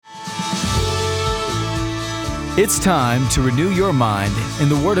It's time to renew your mind in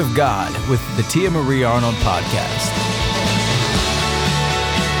the Word of God with the Tia Marie Arnold Podcast.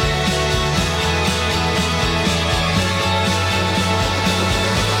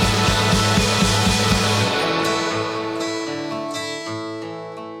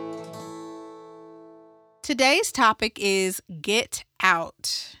 Today's topic is get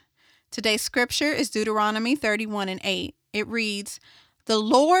out. Today's scripture is Deuteronomy 31:8. It reads, "The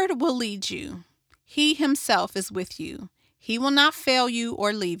Lord will lead you. He himself is with you. He will not fail you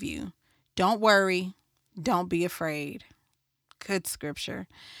or leave you. Don't worry. Don't be afraid." Good scripture.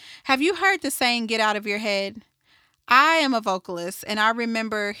 Have you heard the saying, get out of your head? I am a vocalist, and I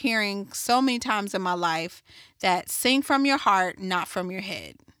remember hearing so many times in my life that sing from your heart, not from your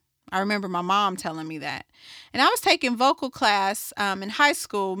head. I remember my mom telling me that. And I was taking vocal class in high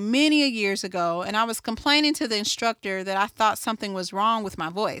school many years ago, and I was complaining to the instructor that I thought something was wrong with my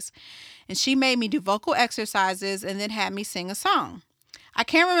voice. And she made me do vocal exercises and then had me sing a song. I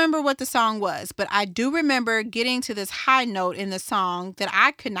can't remember what the song was, but I do remember getting to this high note in the song that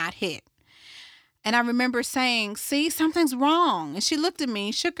I could not hit. And I remember saying, "See, something's wrong." And she looked at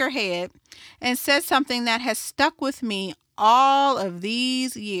me, shook her head, and said something that has stuck with me all of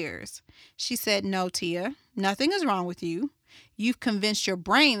these years. She said, "No, Tia, nothing is wrong with you. You've convinced your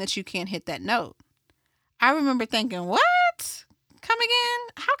brain that you can't hit that note." I remember thinking, what? Come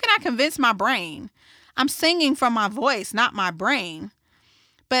again? How can I convince my brain? I'm singing from my voice, not my brain.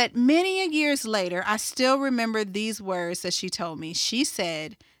 But many years later, I still remember these words that she told me. She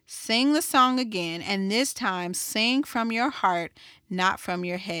said, "Sing the song again, and this time sing from your heart, not from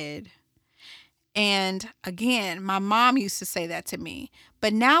your head." And again, my mom used to say that to me.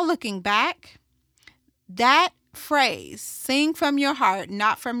 But now looking back, that phrase, "sing from your heart,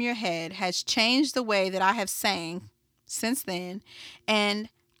 not from your head," has changed the way that I have sang since then. And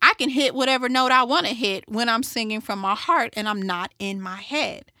I can hit whatever note I want to hit when I'm singing from my heart and I'm not in my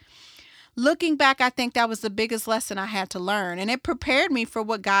head. Looking back, I think that was the biggest lesson I had to learn, and it prepared me for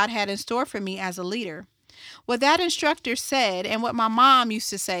what God had in store for me as a leader. What that instructor said and what my mom used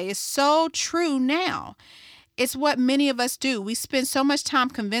to say is so true now. It's what many of us do. We spend so much time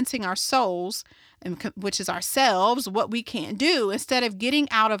convincing our souls, which is ourselves, what we can't do, instead of getting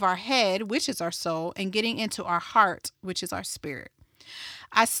out of our head, which is our soul, and getting into our heart, which is our spirit.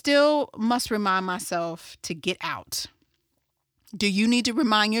 I still must remind myself to get out. Do you need to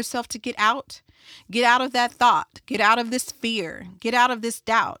remind yourself to get out? Get out of that thought. Get out of this fear. Get out of this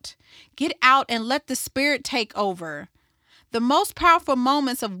doubt. Get out and let the Spirit take over. The most powerful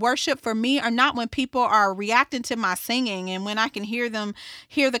moments of worship for me are not when people are reacting to my singing and when I can hear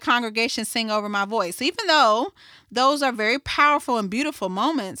the congregation sing over my voice. Even though those are very powerful and beautiful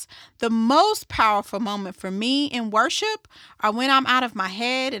moments, the most powerful moment for me in worship are when I'm out of my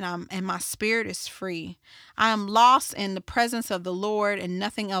head and my spirit is free. I am lost in the presence of the Lord and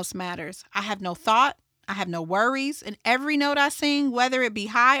nothing else matters. I have no thought. I have no worries, and every note I sing, whether it be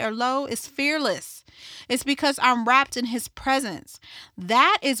high or low, is fearless. It's because I'm wrapped in His presence.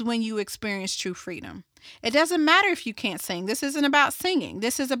 That is when you experience true freedom. It doesn't matter if you can't sing. This isn't about singing.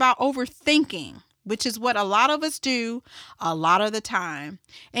 This is about overthinking, which is what a lot of us do a lot of the time.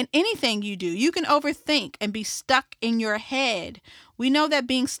 And anything you do, you can overthink and be stuck in your head. We know that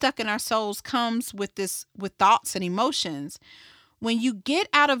being stuck in our souls comes with thoughts and emotions. When you get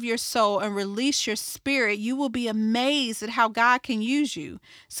out of your soul and release your spirit, you will be amazed at how God can use you.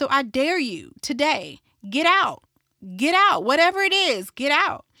 So I dare you today, get out. Get out. Whatever it is, get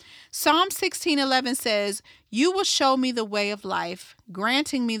out. Psalm 16:11 says, "You will show me the way of life,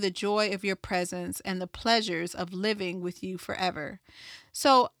 granting me the joy of your presence and the pleasures of living with you forever."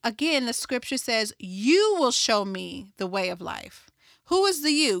 So again, the scripture says, you will show me the way of life. Who is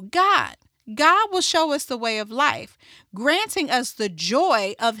the you? God. God will show us the way of life, granting us the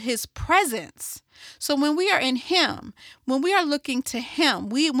joy of His presence. So when we are in Him, when we are looking to Him,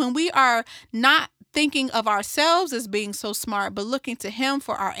 when we are not thinking of ourselves as being so smart, but looking to Him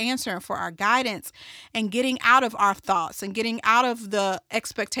for our answer and for our guidance and getting out of our thoughts and getting out of the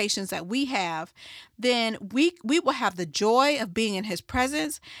expectations that we have, then we will have the joy of being in His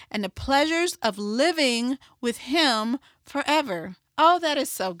presence and the pleasures of living with Him forever. Oh, that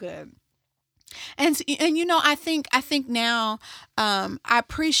is so good. And I think now I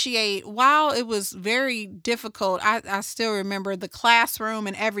appreciate, while it was very difficult, I still remember the classroom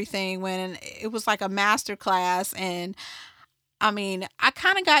and everything when it was like a master class. And I mean, I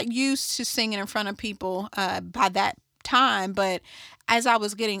kind of got used to singing in front of people by that time. But as I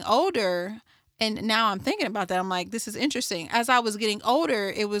was getting older, and now I'm thinking about that, I'm like, this is interesting. As I was getting older,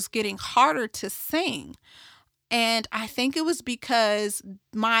 it was getting harder to sing. And I think it was because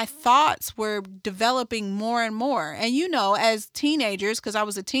my thoughts were developing more and more. And as teenagers, because I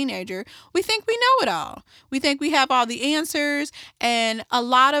was a teenager, we think we know it all. We think we have all the answers. And a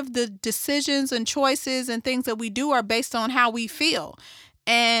lot of the decisions and choices and things that we do are based on how we feel.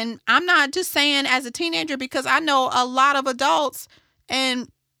 And I'm not just saying as a teenager, because I know a lot of adults and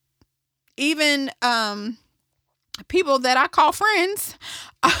even people that I call friends,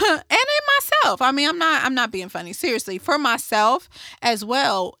 and in myself. I mean, I'm not being funny. Seriously, for myself as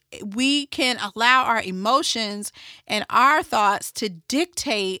well, we can allow our emotions and our thoughts to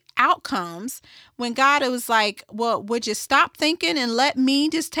dictate outcomes. When God was like, well, would you stop thinking and let me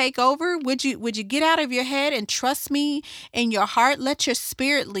just take over? Would you get out of your head and trust me in your heart? Let your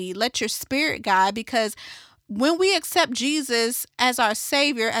spirit lead. Let your spirit guide, because when we accept Jesus as our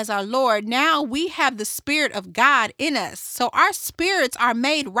Savior, as our Lord, now we have the Spirit of God in us. So our spirits are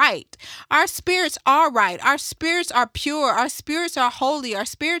made right. Our spirits are right. Our spirits are pure. Our spirits are holy. Our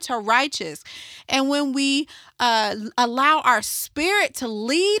spirits are righteous. And when we allow our spirit to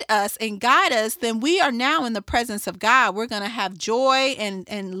lead us and guide us, then we are now in the presence of God. We're going to have joy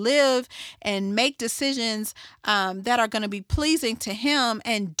and live and make decisions that are going to be pleasing to Him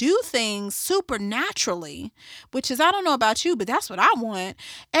and do things supernaturally, which is, I don't know about you, but that's what I want.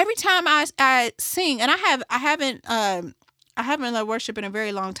 Every time I sing, and I haven't led worship in a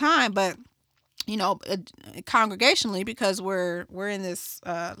very long time, but congregationally, because we're in this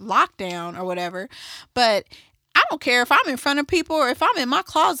lockdown or whatever. But I don't care if I'm in front of people or if I'm in my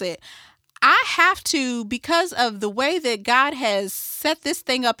closet. I have to, because of the way that God has set this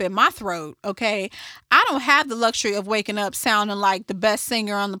thing up in my throat, okay? I don't have the luxury of waking up sounding like the best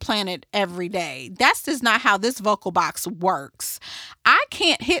singer on the planet every day. That's just not how this vocal box works. I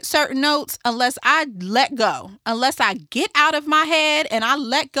can't hit certain notes unless I let go, unless I get out of my head and I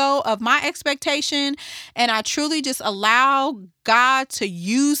let go of my expectation and I truly just allow God to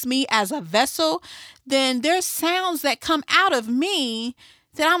use me as a vessel. Then there's sounds that come out of me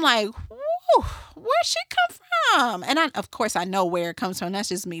that I'm like, where'd she come from? And of course I know where it comes from. That's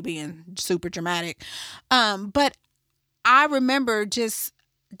just me being super dramatic. But I remember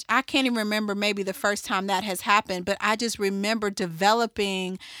I can't even remember maybe the first time that has happened, but I just remember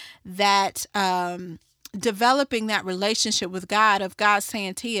developing that relationship with God, of God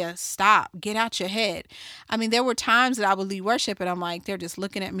saying, Tia, stop, get out your head. I mean, there were times that I would lead worship and I'm like, they're just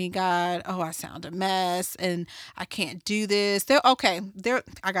looking at me, God, oh, I sound a mess and I can't do this. I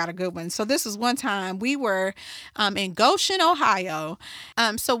got a good one. So this was one time we were in Goshen, Ohio.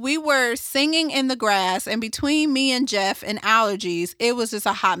 So we were singing in the grass, and between me and Jeff and allergies, it was just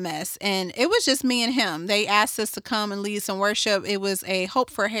a hot mess. And it was just me and him. They asked us to come and lead some worship. It was a Hope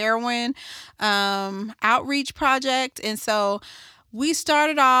for Heroin outreach project. And so we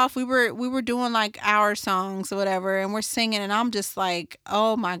started off, we were doing like our songs or whatever, and we're singing, and I'm just like,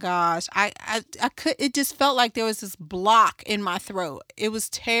 oh my gosh, I could, it just felt like there was this block in my throat. It was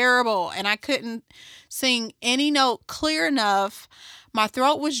terrible, and I couldn't sing any note clear enough. My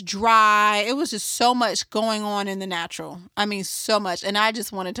throat was dry. It was just so much going on in the natural. I mean, so much. And I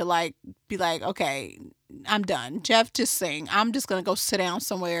just wanted to be like, okay, I'm done. Jeff, just sing. I'm just going to go sit down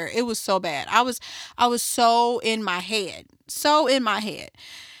somewhere. It was so bad. I was so in my head.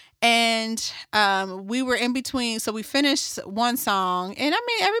 And we were in between. So we finished one song, and I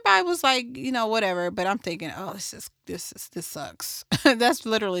mean, everybody was like, whatever. But I'm thinking, oh, this sucks. That's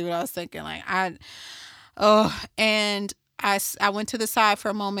literally what I was thinking. And I went to the side for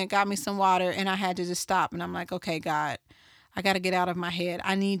a moment, got me some water, and I had to just stop. And I'm like, okay, God, I got to get out of my head.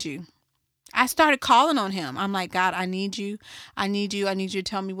 I need you. I started calling on Him. I'm like, God, I need you. I need you. I need you to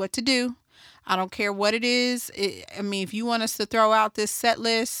tell me what to do. I don't care what it is. If you want us to throw out this set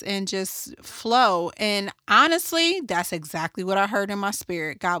list and just flow. And honestly, that's exactly what I heard in my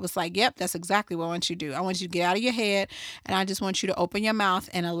spirit. God was like, yep, that's exactly what I want you to do. I want you to get out of your head, and I just want you to open your mouth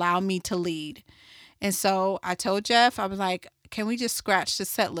and allow me to lead. And so I told Jeff, I was like, can we just scratch the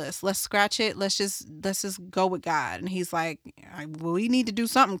set list? Let's scratch it. Let's just go with God. And he's like, well, we need to do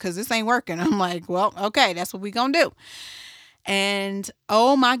something because this ain't working. I'm like, well, okay, that's what we gonna do. And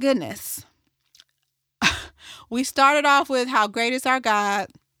oh my goodness, we started off with How Great Is Our God.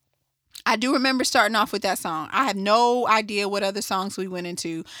 I do remember starting off with that song. I have no idea what other songs we went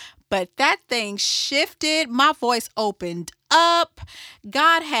into, but that thing shifted. My voice opened up.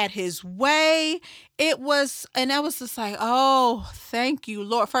 God had His way. And I was just like, oh, thank you,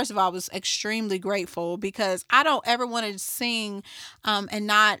 Lord. First of all, I was extremely grateful, because I don't ever want to sing and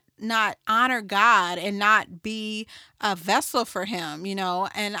not honor God and not be a vessel for Him,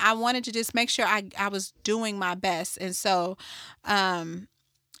 and I wanted to just make sure I was doing my best. And so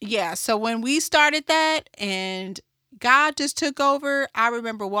Yeah, so when we started that and God just took over, I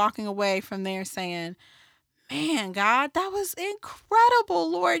remember walking away from there saying, man, God, that was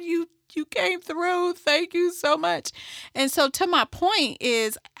incredible. Lord, you came through. Thank you so much. And so to my point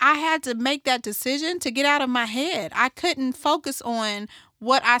is I had to make that decision to get out of my head. I couldn't focus on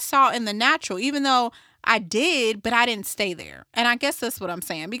what I saw in the natural, even though I did, but I didn't stay there. And I guess that's what I'm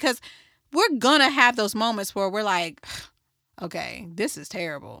saying, because we're going to have those moments where we're like, okay, this is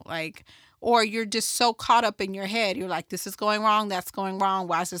terrible. Like, or you're just so caught up in your head. You're like, this is going wrong. That's going wrong.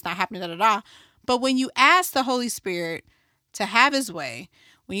 Why is this not happening? Da, da, da. But when you ask the Holy Spirit to have his way,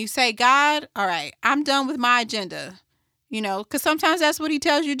 when you say, God, all right, I'm done with my agenda, because sometimes that's what he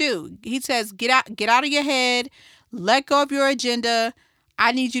tells you to do. He says, get out of your head, let go of your agenda.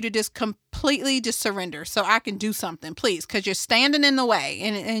 I need you to just completely just surrender so I can do something, please, because you're standing in the way.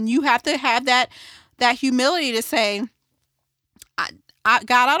 And you have to have that humility to say,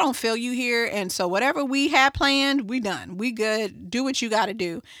 God, I don't feel you here. And so whatever we had planned, we done. We good. Do what you got to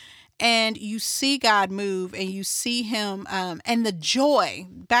do. And you see God move and you see him and the joy,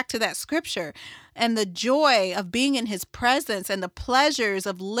 back to that scripture, and the joy of being in his presence and the pleasures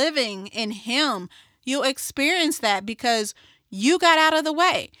of living in him. You'll experience that because you got out of the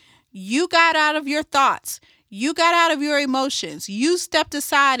way. You got out of your thoughts. You got out of your emotions. You stepped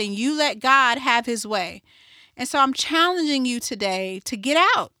aside and you let God have his way. And so I'm challenging you today to get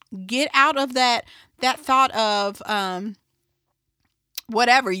out of that thought of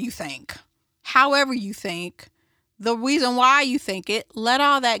whatever you think, however you think, the reason why you think it, let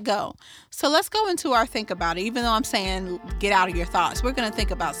all that go. So let's go into our think about it. Even though I'm saying get out of your thoughts, we're going to think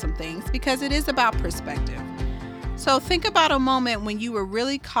about some things because it is about perspective. So think about a moment when you were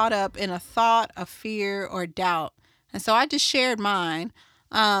really caught up in a thought, a fear, or doubt. And so I just shared mine.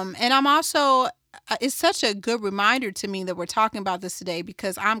 And I'm also, it's such a good reminder to me that we're talking about this today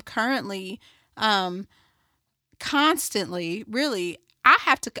because I'm currently constantly, really, I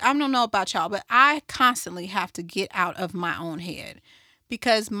don't know about y'all, but I constantly have to get out of my own head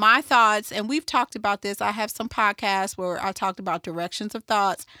because my thoughts, and we've talked about this. I have some podcasts where I talked about directions of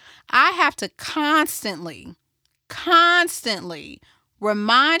thoughts. I have to constantly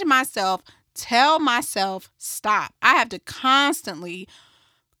remind myself, tell myself, stop. I have to constantly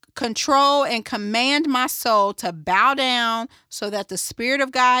control and command my soul to bow down so that the Spirit of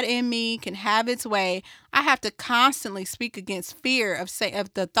God in me can have its way. I have to constantly speak against fear of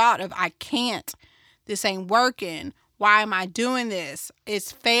the thought of I can't, this ain't working. Why am I doing this?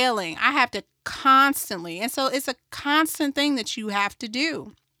 It's failing. I have to constantly. And so it's a constant thing that you have to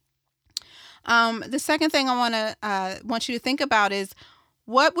do. The second thing I want you to think about is,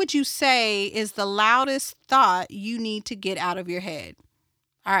 what would you say is the loudest thought you need to get out of your head?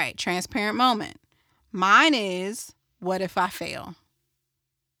 All right, transparent moment. Mine is, what if I fail?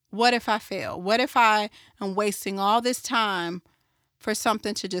 What if I fail? What if I am wasting all this time for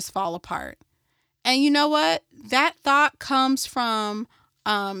something to just fall apart? And you know what? That thought comes from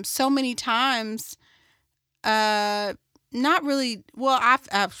so many times. Not really. Well,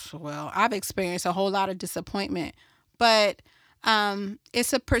 I've experienced a whole lot of disappointment, but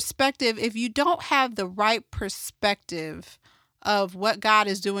it's a perspective. If you don't have the right perspective of what God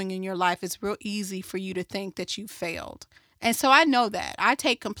is doing in your life, it's real easy for you to think that you failed. And so I know that. I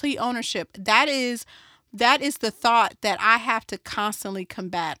take complete ownership. That is the thought that I have to constantly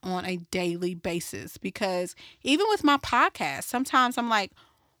combat on a daily basis, because even with my podcast, sometimes I'm like,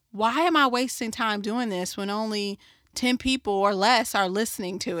 why am I wasting time doing this when only 10 people or less are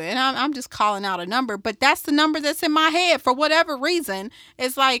listening to it? And I'm just calling out a number, but that's the number that's in my head for whatever reason.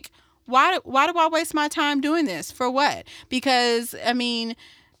 It's like, why do I waste my time doing this? For what? Because, I mean,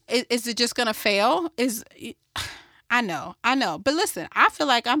 is it just going to fail? I know. But listen, I feel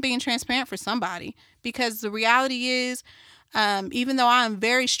like I'm being transparent for somebody, because the reality is, even though I am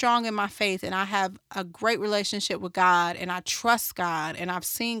very strong in my faith and I have a great relationship with God and I trust God and I've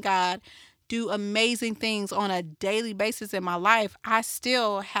seen God do amazing things on a daily basis in my life, I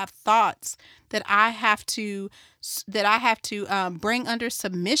still have thoughts that I have to bring under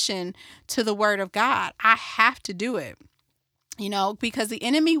submission to the word of God. I have to do it, because the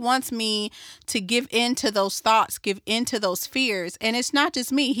enemy wants me to give in to those thoughts, give in to those fears. And it's not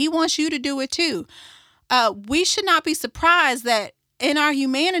just me. He wants you to do it too. We should not be surprised that in our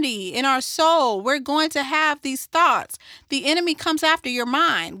humanity, in our soul, we're going to have these thoughts. The enemy comes after your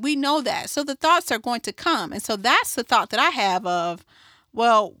mind. We know that. So the thoughts are going to come. And so that's the thought that I have of,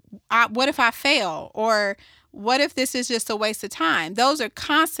 well, what if I fail? Or what if this is just a waste of time? Those are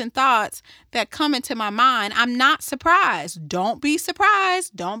constant thoughts that come into my mind. I'm not surprised. Don't be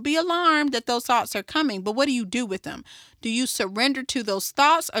surprised. Don't be alarmed that those thoughts are coming. But what do you do with them? Do you surrender to those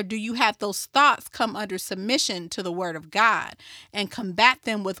thoughts, or do you have those thoughts come under submission to the word of God and combat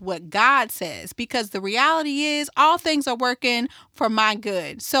them with what God says? Because the reality is all things are working for my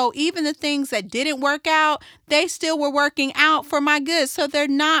good. So even the things that didn't work out, they still were working out for my good. So they're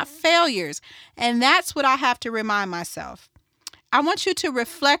not failures. And that's what I have to remind myself. I want you to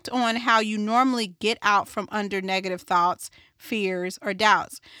reflect on how you normally get out from under negative thoughts, fears, or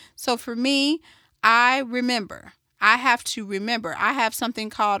doubts. So for me, I have to remember. I have something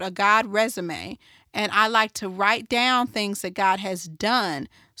called a God resume, and I like to write down things that God has done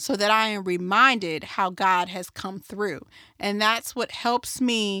so that I am reminded how God has come through. And that's what helps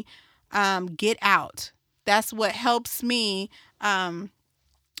me get out. That's what helps me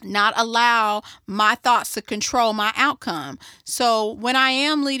not allow my thoughts to control my outcome. So when I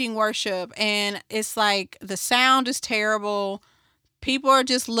am leading worship and it's like the sound is terrible, people are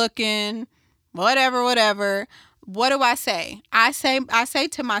just looking, whatever, what do I say? I say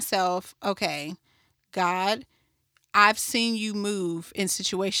to myself, okay, God, I've seen you move in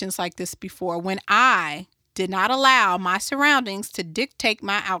situations like this before when I did not allow my surroundings to dictate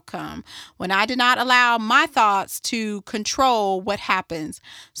my outcome, when I did not allow my thoughts to control what happens.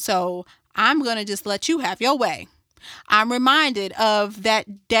 So I'm going to just let you have your way. I'm reminded of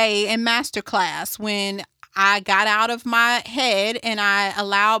that day in masterclass when I got out of my head and I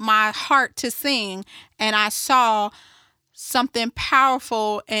allowed my heart to sing, and I saw something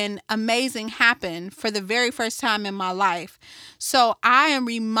powerful and amazing happen for the very first time in my life. So I am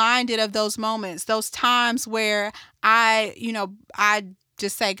reminded of those moments, those times where I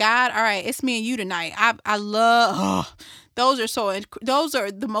just say, God, all right, it's me and you tonight. I love, those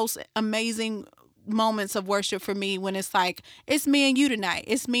are the most amazing moments of worship for me, when it's like, it's me and you tonight.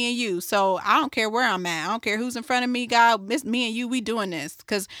 It's me and you. So I don't care where I'm at. I don't care who's in front of me, God. It's me and you. We doing this.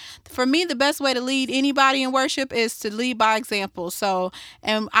 Because for me, the best way to lead anybody in worship is to lead by example. So,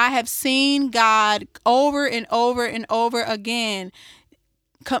 and I have seen God over and over and over again.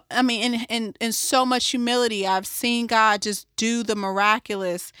 I mean, in so much humility, I've seen God just do the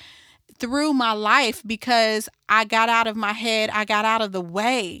miraculous through my life because I got out of my head. I got out of the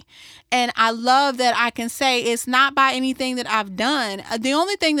way. And I love that I can say it's not by anything that I've done. The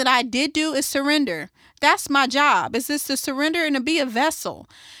only thing that I did do is surrender. That's my job, is just to surrender and to be a vessel.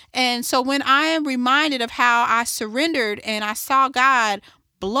 And so when I am reminded of how I surrendered and I saw God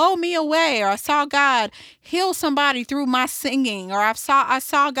blow me away, or I saw God heal somebody through my singing, or I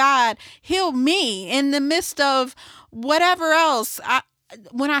saw God heal me in the midst of whatever else,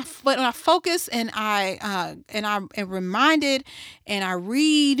 when I focus and I'm reminded and I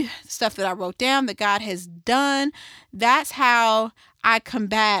read stuff that I wrote down that God has done, that's how I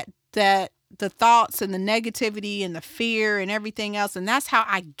combat the thoughts and the negativity and the fear and everything else. And that's how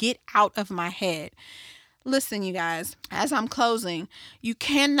I get out of my head. Listen, you guys, as I'm closing, you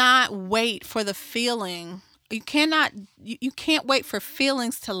cannot wait for the feeling. You can't wait for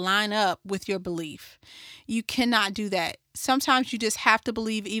feelings to line up with your belief. You cannot do that. Sometimes you just have to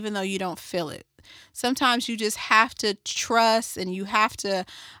believe even though you don't feel it. Sometimes you just have to trust, and you have to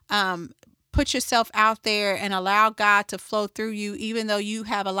put yourself out there and allow God to flow through you even though you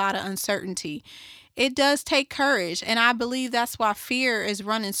have a lot of uncertainty. It does take courage, and I believe that's why fear is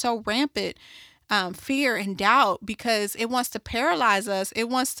running so rampant. Fear and doubt, because it wants to paralyze us. It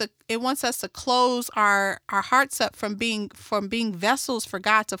wants us to close our hearts up from being vessels for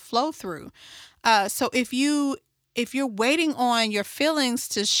God to flow through. So if you're waiting on your feelings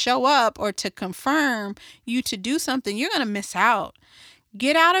to show up or to confirm you to do something, you're going to miss out.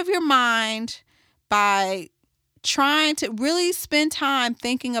 Get out of your mind by trying to really spend time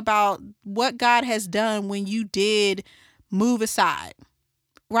thinking about what God has done when you did move aside.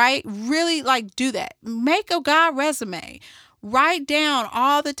 Right? Really do that. Make a God resume. Write down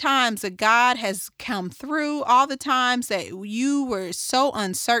all the times that God has come through, all the times that you were so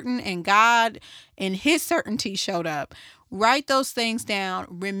uncertain and God and his certainty showed up. Write those things down,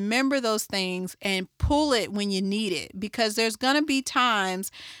 remember those things, and pull it when you need it, because there's going to be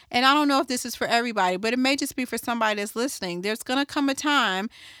times, and I don't know if this is for everybody, but it may just be for somebody that's listening. There's going to come a time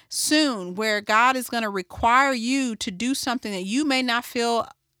soon where God is going to require you to do something that you may not feel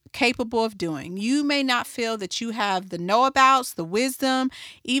capable of doing. You may not feel that you have the know-abouts, the wisdom,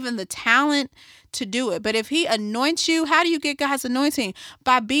 even the talent to do it. But if he anoints you, how do you get God's anointing?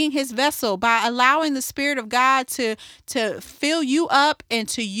 By being his vessel, by allowing the Spirit of God to fill you up and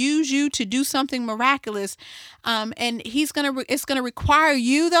to use you to do something miraculous. And it's going to require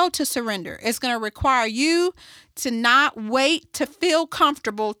you, though, to surrender. It's going to require you to not wait to feel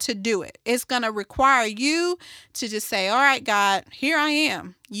comfortable to do it. It's going to require you to just say, all right, God, here I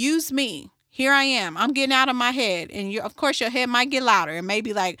am. Use me. Here I am. I'm getting out of my head. And of course, your head might get louder and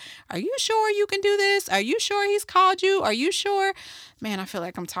maybe like, are you sure you can do this? Are you sure he's called you? Are you sure? Man, I feel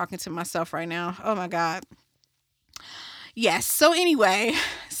like I'm talking to myself right now. Oh my God. Yes. So anyway,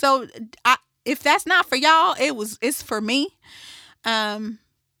 if that's not for y'all, it's for me.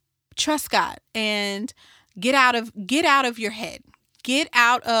 Trust God and get out of your head. Get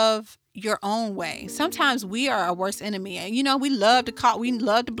out of your own way. Sometimes we are our worst enemy. And we love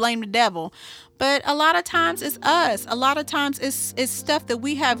to blame the devil, but a lot of times it's us. A lot of times it's stuff that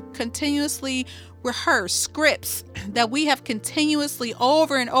we have continuously rehearsed, scripts that we have continuously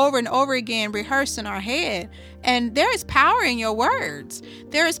over and over and over again rehearsed in our head. And there is power in your words.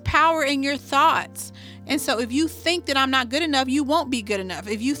 There is power in your thoughts. And so if you think that I'm not good enough, you won't be good enough.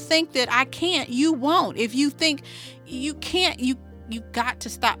 If you think that I can't, you won't. If you think you can't, you got to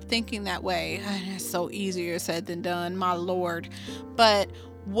stop thinking that way. It's so easier said than done, my Lord. But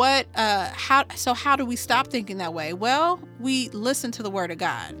how do we stop thinking that way? Well, we listen to the word of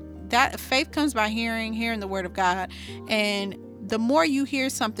God. That faith comes by hearing the word of God. And the more you hear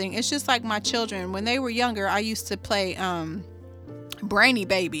something, it's just like my children. When they were younger, I used to play Brainy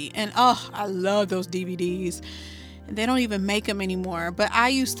Baby. And I love those DVDs. They don't even make them anymore. But I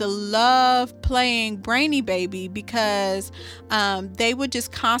used to love playing Brainy Baby because they would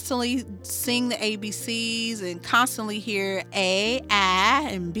just constantly sing the ABCs and constantly hear A, I,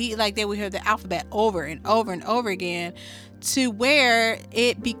 and B. Like they would hear the alphabet over and over and over again, to where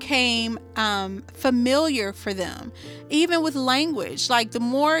it became familiar for them. Even with language, like the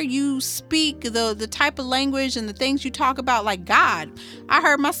more you speak the type of language and the things you talk about, like God. I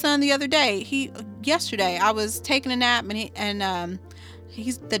heard my son the other day, yesterday I was taking a nap and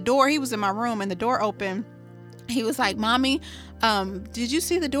he was in my room and the door opened. He was like, Mommy, did you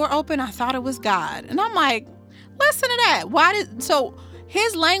see the door open? I thought it was God. And I'm like, listen to that. So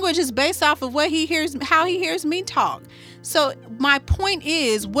his language is based off of how he hears me talk. So my point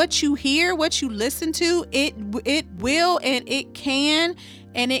is, what you hear, what you listen to, it will and it can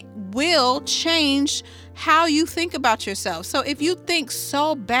and it will change how you think about yourself. So if you think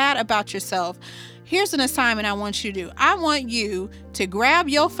so bad about yourself, here's an assignment I want you to do. I want you to grab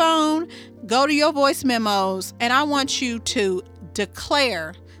your phone, go to your voice memos, and I want you to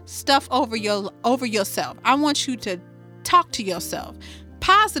declare stuff over yourself. I want you to talk to yourself,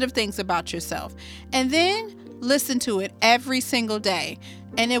 positive things about yourself, and then listen to it every single day,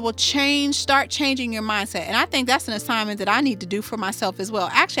 and it will start changing your mindset. And I think that's an assignment that I need to do for myself as well.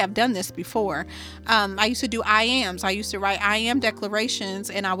 Actually, I've done this before. I used to do I ams. I used to write I am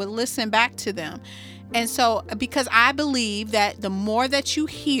declarations, and I would listen back to them. And so, because I believe that the more that you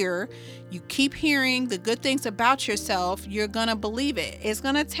keep hearing the good things about yourself, you're going to believe it. It's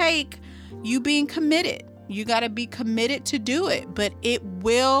going to take you being committed. You got to be committed to do it, but it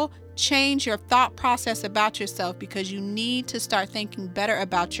will change your thought process about yourself, because you need to start thinking better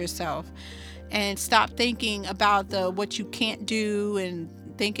about yourself and stop thinking about what you can't do and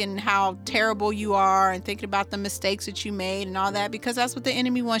thinking how terrible you are and thinking about the mistakes that you made and all that, because that's what the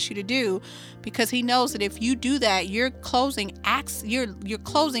enemy wants you to do, because he knows that if you do that, you're closing access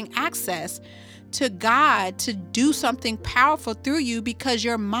to God to do something powerful through you, because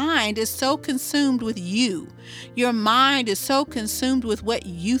your mind is so consumed with you. Your mind is so consumed with what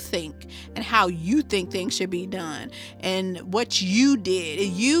you think and how you think things should be done and what you did.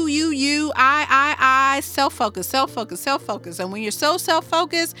 I, self-focus. And when you're so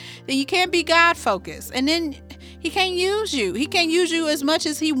self-focused, then you can't be God-focused. And then he can't use you. He can't use you as much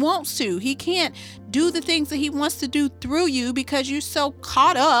as he wants to. He can't do the things that he wants to do through you because you're so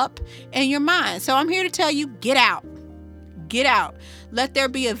caught up in your mind. So I'm here to tell you, get out. Get out. Let there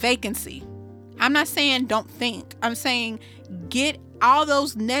be a vacancy. I'm not saying don't think. I'm saying all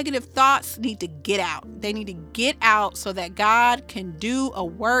those negative thoughts need to get out. They need to get out so that God can do a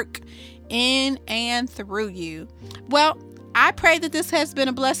work in and through you. Well, I pray that this has been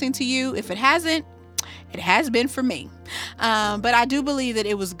a blessing to you. If it hasn't, it has been for me. But I do believe that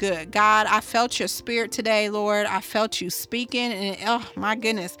it was good. God, I felt your spirit today, Lord. I felt you speaking, and oh my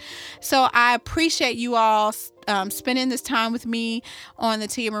goodness. So I appreciate you all spending this time with me on the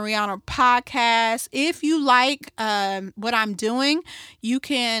Tia Marie Arnold podcast. If you like what I'm doing, you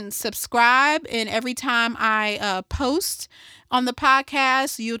can subscribe, and every time I post on the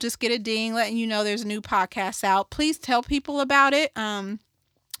podcast, you'll just get a ding letting you know there's a new podcast out. Please tell people about it.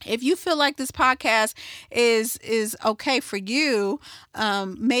 If you feel like this podcast is okay for you,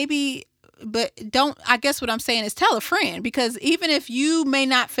 maybe I guess what I'm saying is tell a friend, because even if you may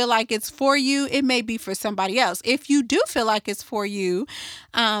not feel like it's for you, it may be for somebody else. If you do feel like it's for you,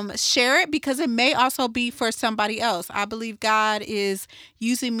 share it, because it may also be for somebody else. I believe God is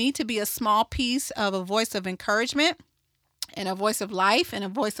using me to be a small piece of a voice of encouragement and a voice of life and a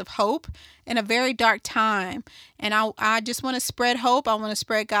voice of hope in a very dark time. And I just want to spread hope. I want to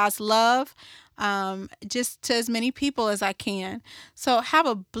spread God's love just to as many people as I can. So have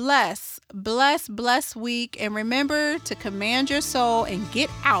a blessed week. And remember to command your soul and get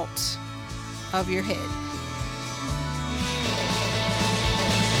out of your head.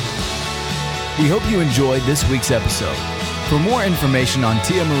 We hope you enjoyed this week's episode. For more information on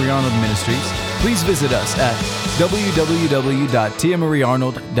Tia Marie Arnold Ministries, please visit us at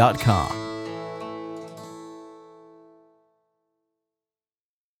www.tiamariearnold.com.